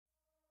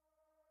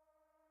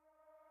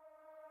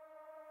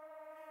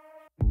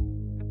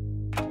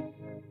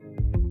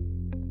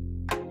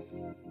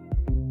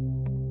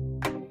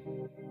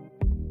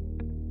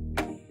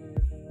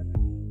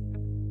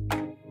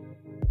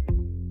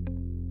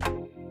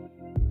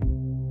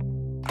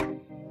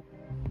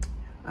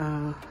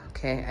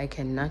okay, I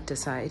cannot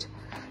decide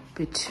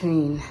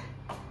between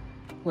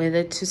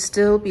whether to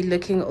still be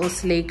looking all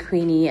slay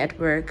queenie at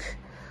work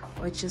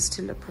or just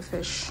to look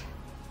profesh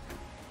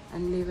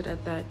and leave it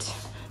at that,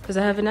 because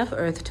I have enough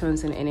earth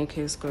tones in any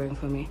case going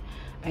for me.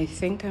 I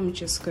think I'm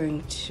just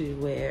going to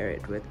wear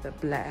it with the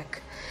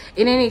black.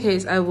 In any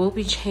case, I will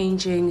be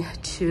changing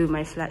to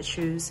my flat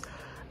shoes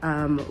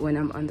when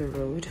I'm on the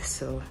road,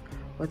 so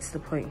what's the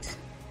point,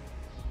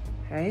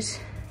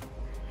 right?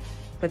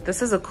 But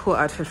this is a cool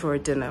outfit for a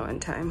dinner one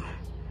time,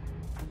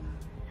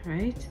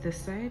 right? This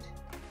side.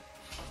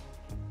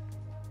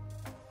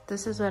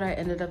 This is what I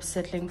ended up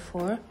settling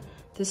for.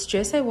 This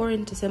dress I wore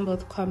in December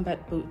with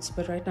combat boots,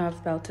 but right now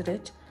I've belted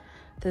it.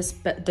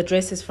 The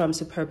dress is from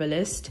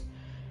Superbalist.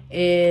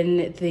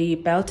 And the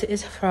belt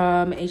is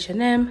from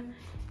H&M.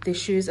 The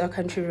shoes are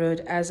Country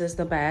Road, as is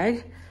the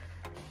bag.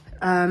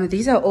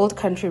 These are old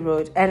Country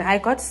Road. And I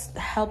got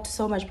helped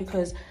so much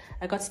because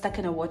I got stuck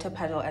in a water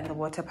puddle and the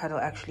water puddle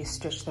actually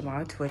stretched them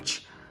out,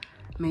 which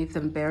made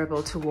them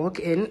bearable to walk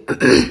in.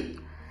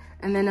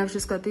 And then I've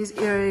just got these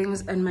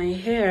earrings and my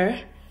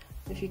hair.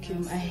 If you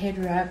can, a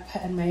head wrap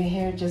and my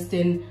hair just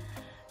in,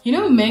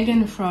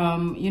 Megan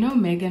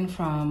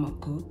from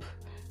Goop.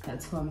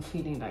 That's who I'm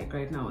feeling like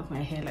right now with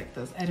my hair like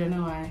this. I don't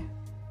know why.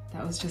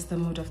 That was just the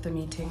mood of the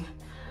meeting.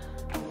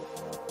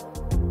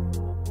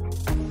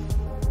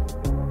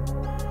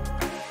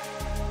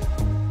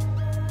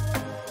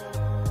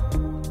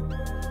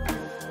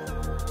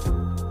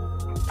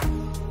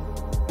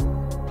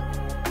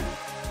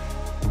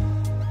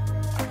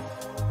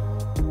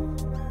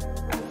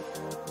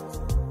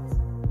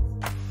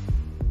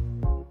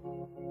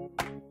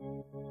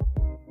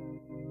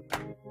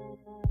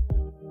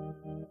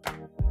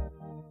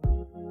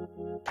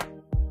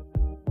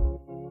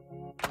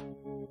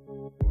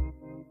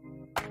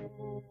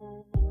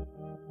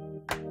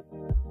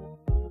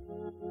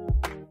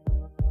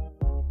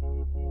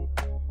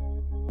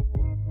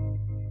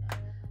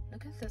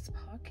 This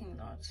parking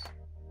lot.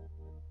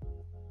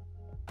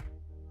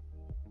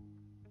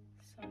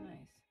 So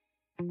nice.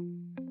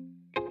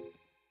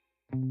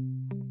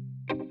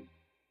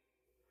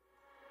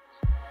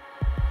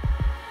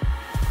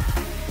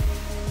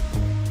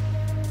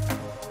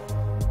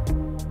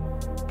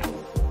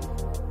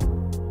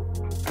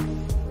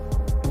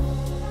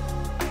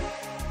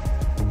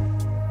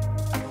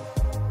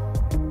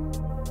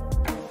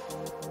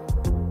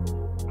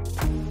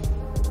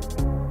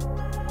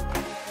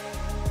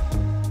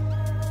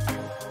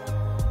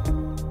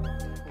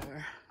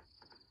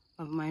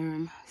 My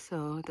room.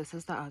 So this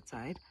is the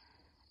outside.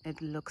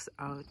 It looks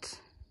out.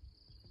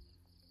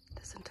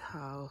 Listen to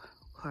how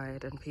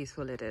quiet and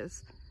peaceful it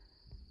is.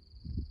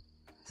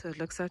 So it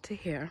looks out to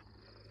here,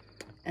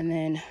 and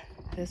then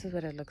this is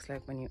what it looks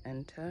like when you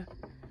enter.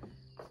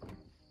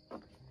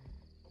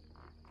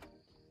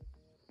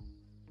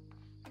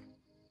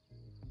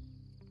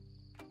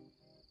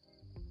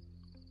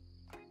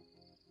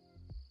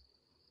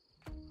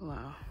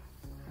 Wow,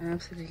 I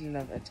absolutely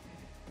love it.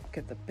 Look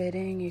at the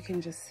bedding, you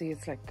can just see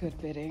it's like good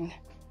bedding.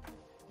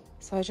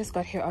 So I just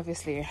got here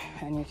obviously,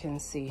 and you can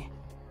see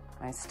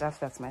my stuff.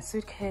 That's my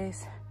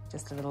suitcase,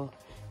 just a little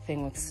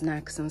thing with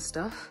snacks and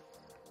stuff.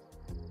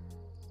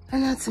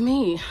 And that's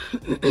me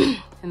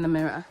in the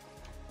mirror.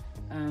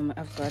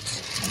 I've got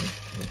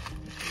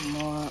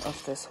more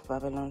of this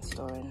Babylon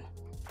store in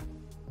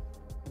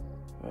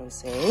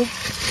Rosé.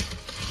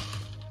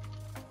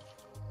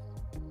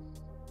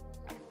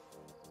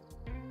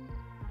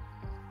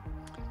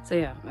 So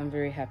yeah, I'm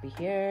very happy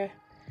here,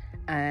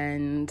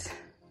 and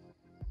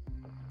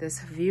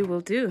this view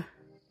will do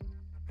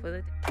for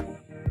the day.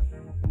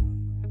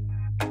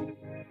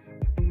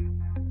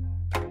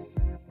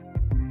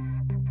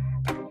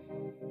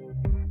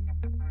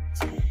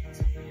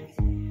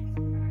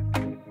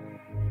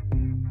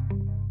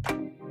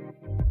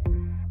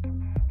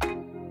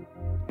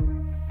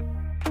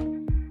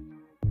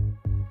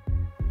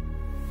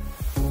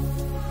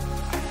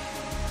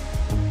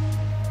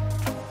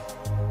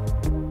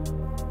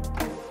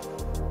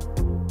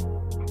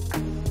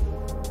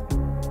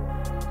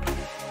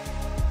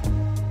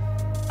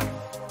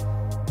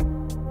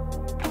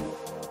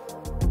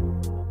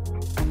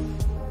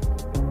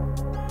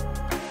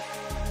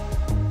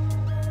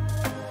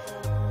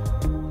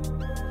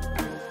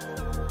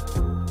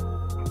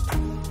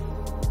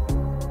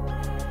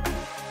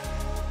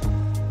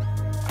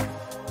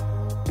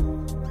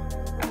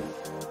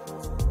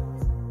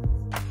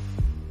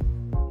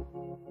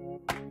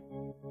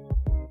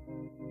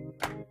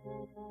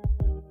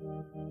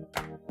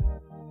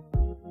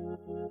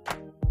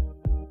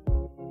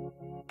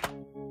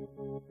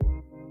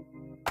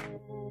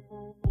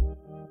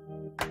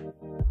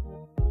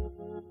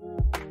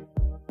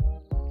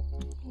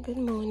 Good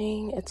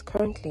morning. It's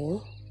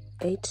currently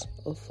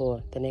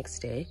 8:04 the next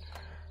day,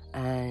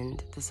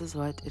 and this is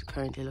what it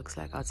currently looks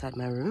like outside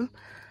my room.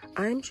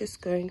 I'm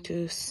just going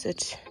to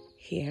sit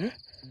here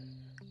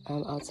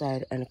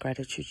outside and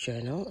gratitude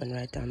journal and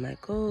write down my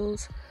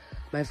goals.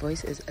 My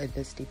voice is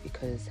this deep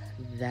because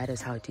that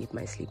is how deep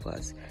my sleep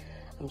was.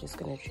 I'm just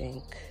gonna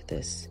drink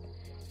this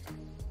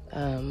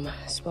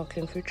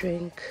sparkling fruit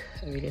drink.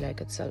 I really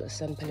like it.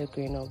 San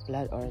Pellegrino,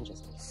 blood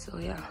oranges. So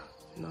yeah,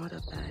 not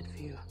a bad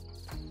view.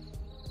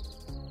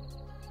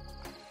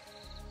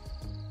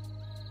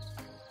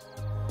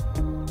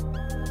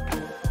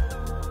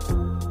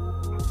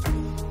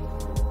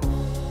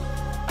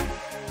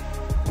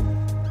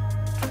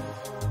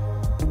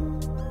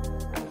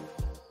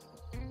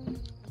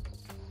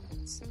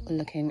 It's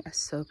looking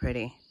so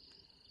pretty.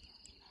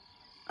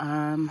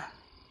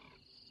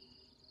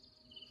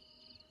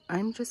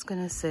 I'm just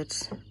gonna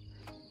sit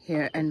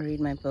here and read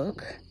my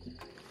book.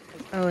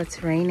 Oh,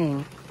 it's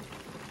raining.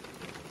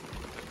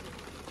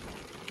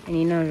 And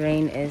you know,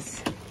 rain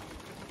is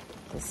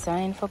the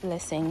sign for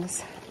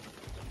blessings.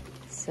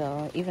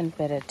 So even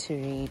better to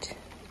read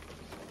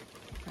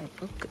my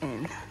book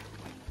in.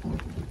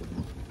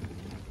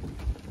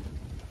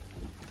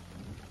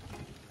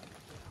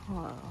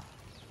 Wow.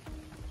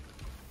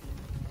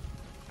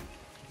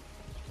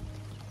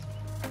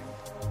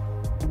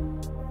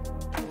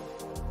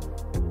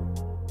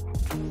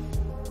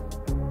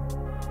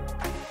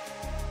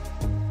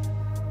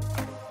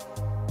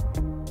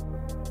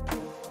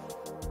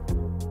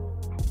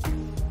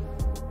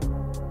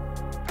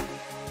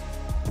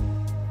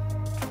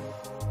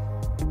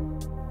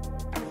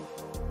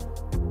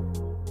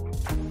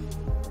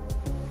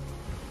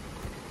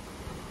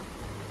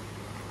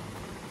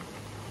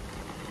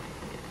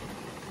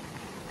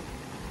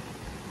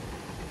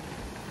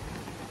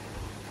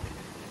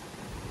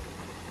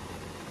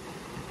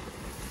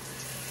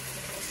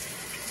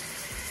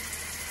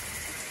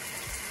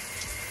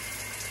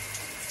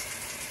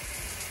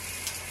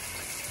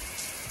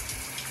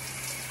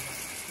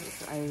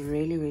 I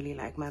really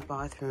like my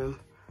bathroom.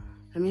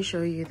 Let me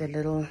show you the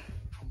little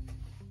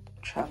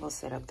travel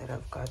setup that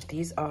I've got.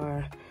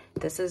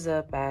 This is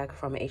a bag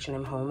from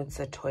H&M Home. It's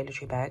a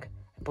toiletry bag.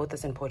 I bought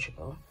this in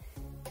Portugal.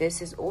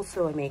 This is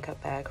also a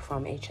makeup bag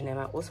from H&M.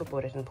 I also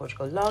bought it in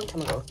Portugal a long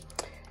time ago.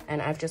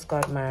 And I've just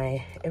got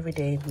my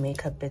everyday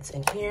makeup bits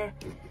in here.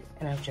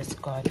 And I've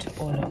just got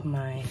all of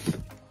my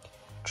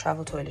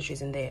travel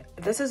toiletries in there.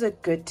 This is a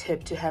good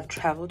tip, to have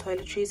travel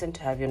toiletries and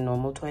to have your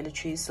normal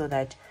toiletries, so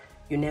that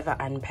you never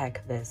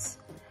unpack this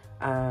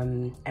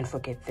and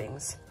forget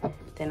things.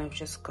 Then I've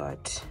just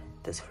got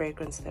this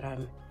fragrance that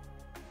I'm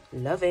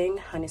loving,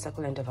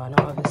 honeysuckle and Divana,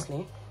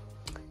 obviously.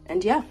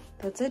 And yeah,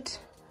 that's it.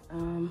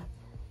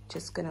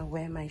 Just gonna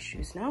wear my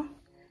shoes now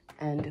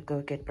and go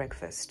get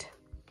breakfast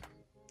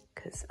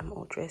because I'm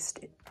all dressed.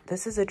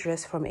 This is a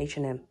dress from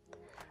H&M.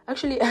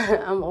 Actually,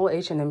 I'm all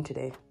H&M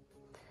today.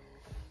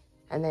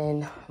 And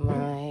then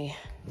my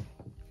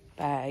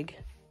bag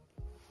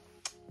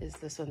is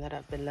this one that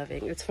I've been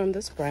loving. It's from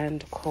this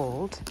brand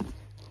called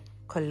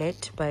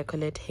Colette by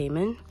Colette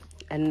Heyman,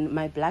 and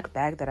my black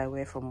bag that I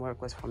wear from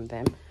work was from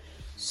them.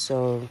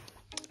 So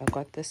I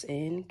got this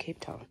in Cape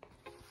Town.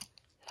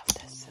 Love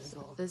this as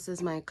well. This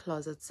is my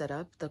closet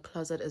setup. The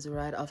closet is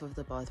right off of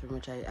the bathroom,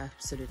 which I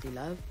absolutely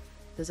love.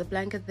 There's a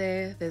blanket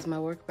there, there's my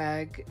work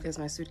bag, there's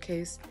my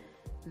suitcase.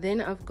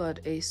 Then I've got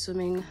a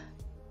swimming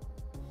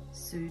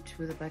suit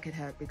with a bucket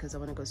hat because I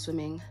want to go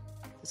swimming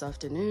this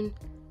afternoon,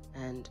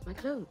 and my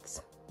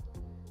clothes.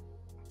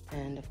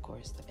 And of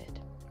course the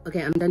bed.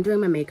 Okay, I'm done doing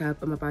my makeup.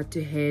 I'm about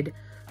to head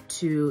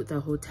to the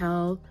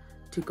hotel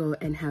to go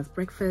and have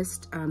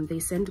breakfast. They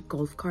send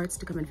golf carts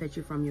to come and fetch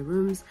you from your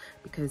rooms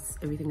because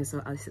everything is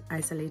so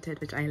isolated,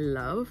 which I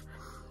love.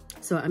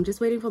 So I'm just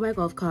waiting for my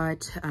golf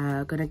cart,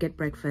 gonna get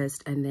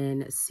breakfast and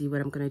then see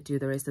what I'm gonna do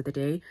the rest of the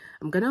day.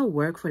 I'm gonna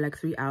work for like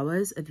 3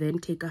 hours, then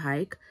take a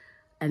hike,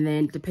 and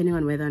then depending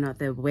on whether or not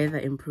the weather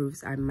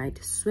improves, I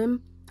might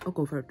swim or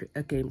go for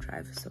a game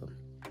drive. So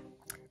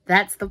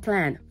that's the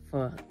plan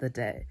for the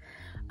day.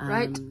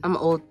 Right, I'm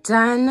all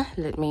done.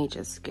 Let me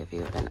just give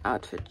you an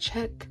outfit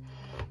check.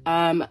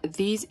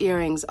 These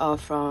earrings are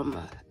from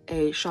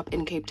a shop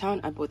in Cape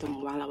Town. I bought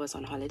them while I was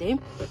on holiday.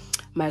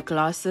 My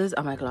glasses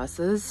are my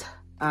glasses.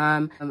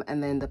 And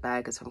then the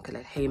bag is from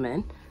Colette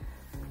Heyman.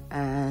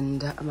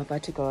 And I'm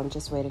about to go. I'm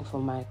just waiting for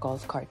my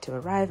golf cart to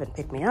arrive and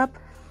pick me up.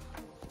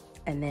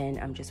 And then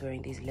I'm just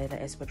wearing these leather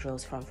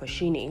espadrilles from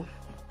Foschini.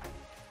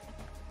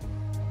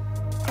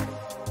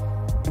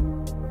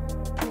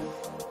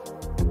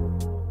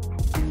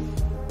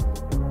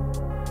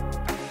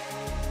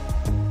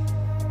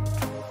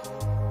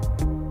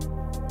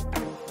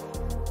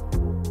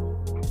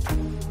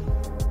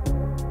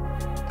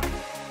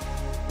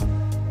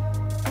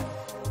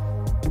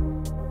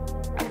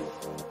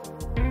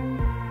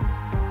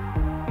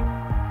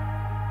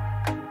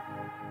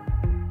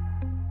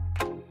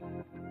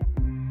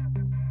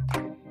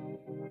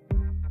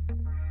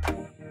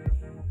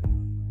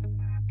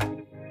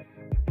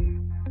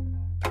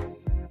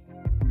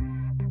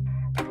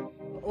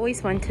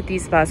 Always wanted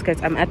these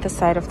baskets. I'm at the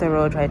side of the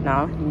road right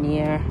now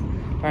near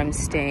where I'm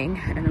staying,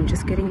 and I'm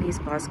just getting these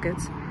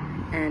baskets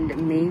and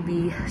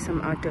maybe some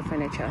outdoor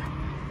furniture.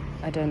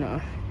 I don't know.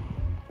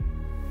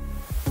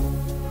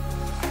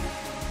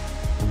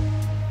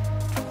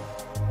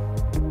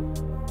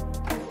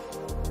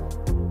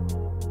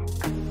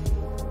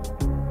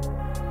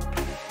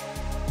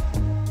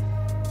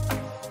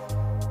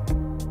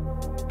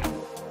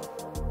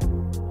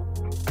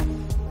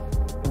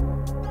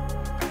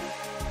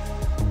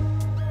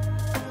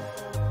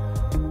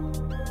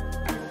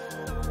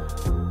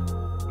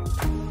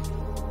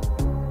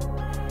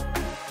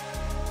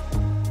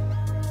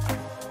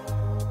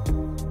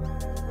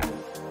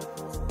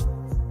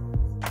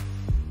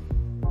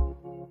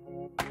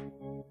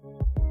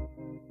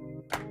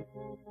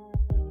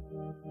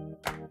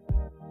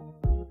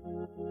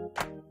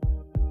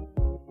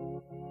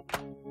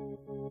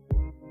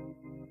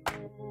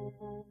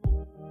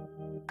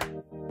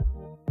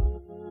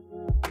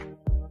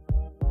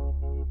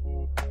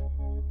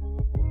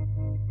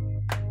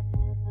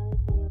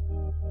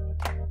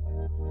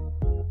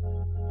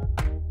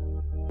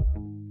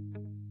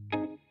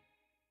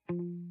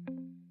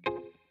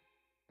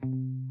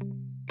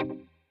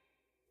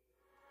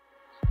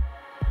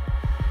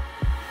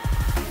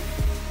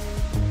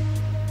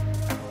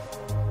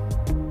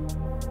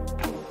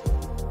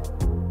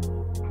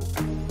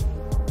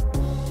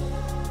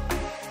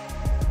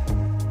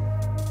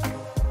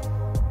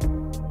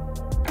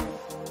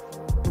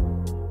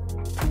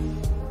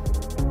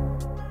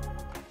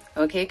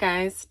 Okay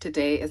guys,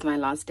 today is my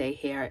last day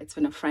here. It's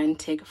been a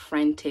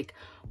frantic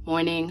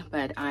morning,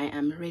 but I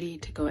am ready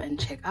to go and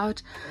check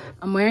out.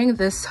 I'm wearing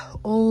this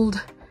old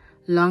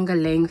longer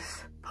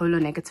length polo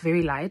neck. It's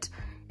very light.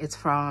 It's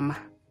from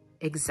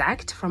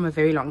Exact, from a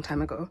very long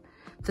time ago.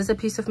 There's a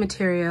piece of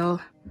material,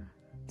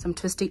 some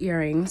twisty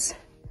earrings.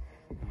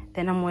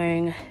 Then I'm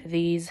wearing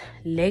these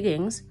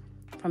leggings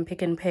from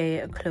Pick and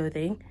Pay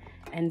clothing,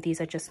 and these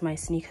are just my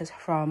sneakers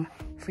from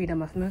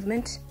Freedom of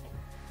Movement.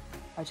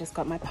 I just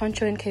got my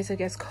poncho in case it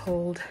gets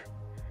cold,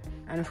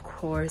 and of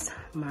course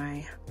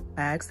my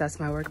bags. That's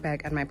my work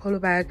bag and my polo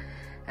bag,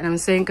 and I'm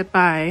saying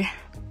goodbye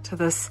to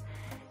this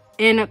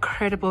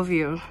incredible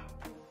view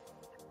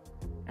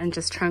and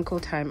just tranquil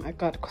time. I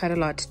got quite a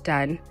lot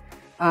done,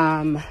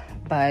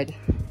 but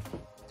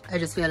I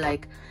just feel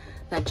like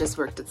that just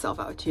worked itself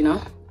out, you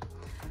know.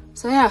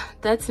 So yeah,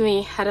 that's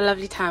me. Had a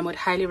lovely time. Would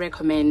highly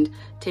recommend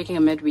taking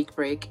a midweek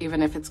break,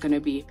 even if it's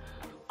gonna be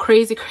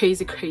crazy.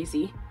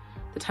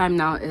 The time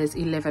now is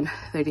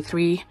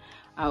 11:33.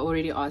 I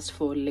already asked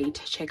for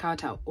late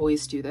checkout. I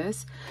always do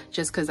this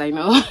just because I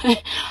know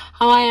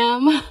how I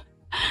am.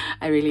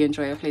 I really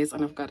enjoy a place,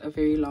 and I've got a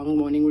very long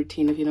morning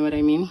routine, if you know what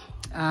I mean.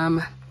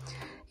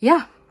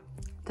 Yeah,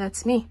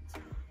 that's me.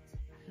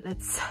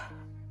 Let's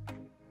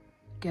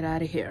get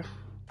out of here.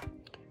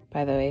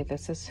 By the way,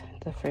 this is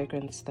the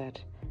fragrance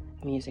that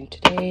I'm using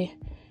today,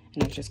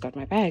 and I've just got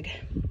my bag.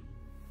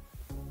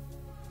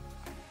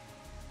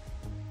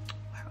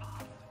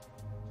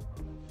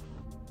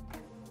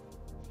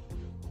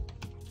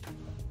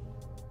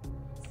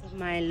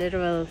 My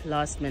literal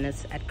last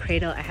minutes at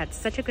Cradle. I had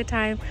such a good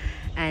time,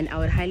 and I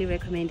would highly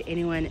recommend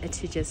anyone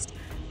to just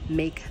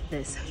make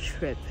this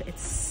trip.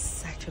 It's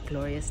such a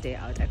glorious day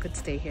out. I could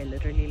stay here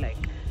literally like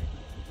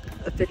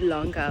a bit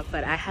longer,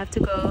 but I have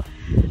to go.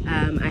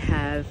 I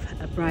have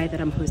a bride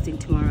that I'm hosting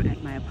tomorrow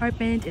at my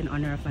apartment in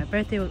honor of my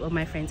birthday with all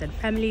my friends and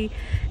family,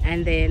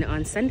 and then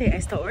on Sunday I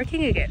start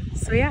working again.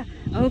 So yeah,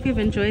 I hope you've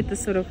enjoyed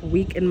this sort of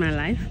week in my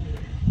life,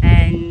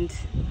 and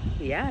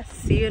yeah,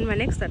 see you in my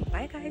next one.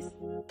 Bye guys.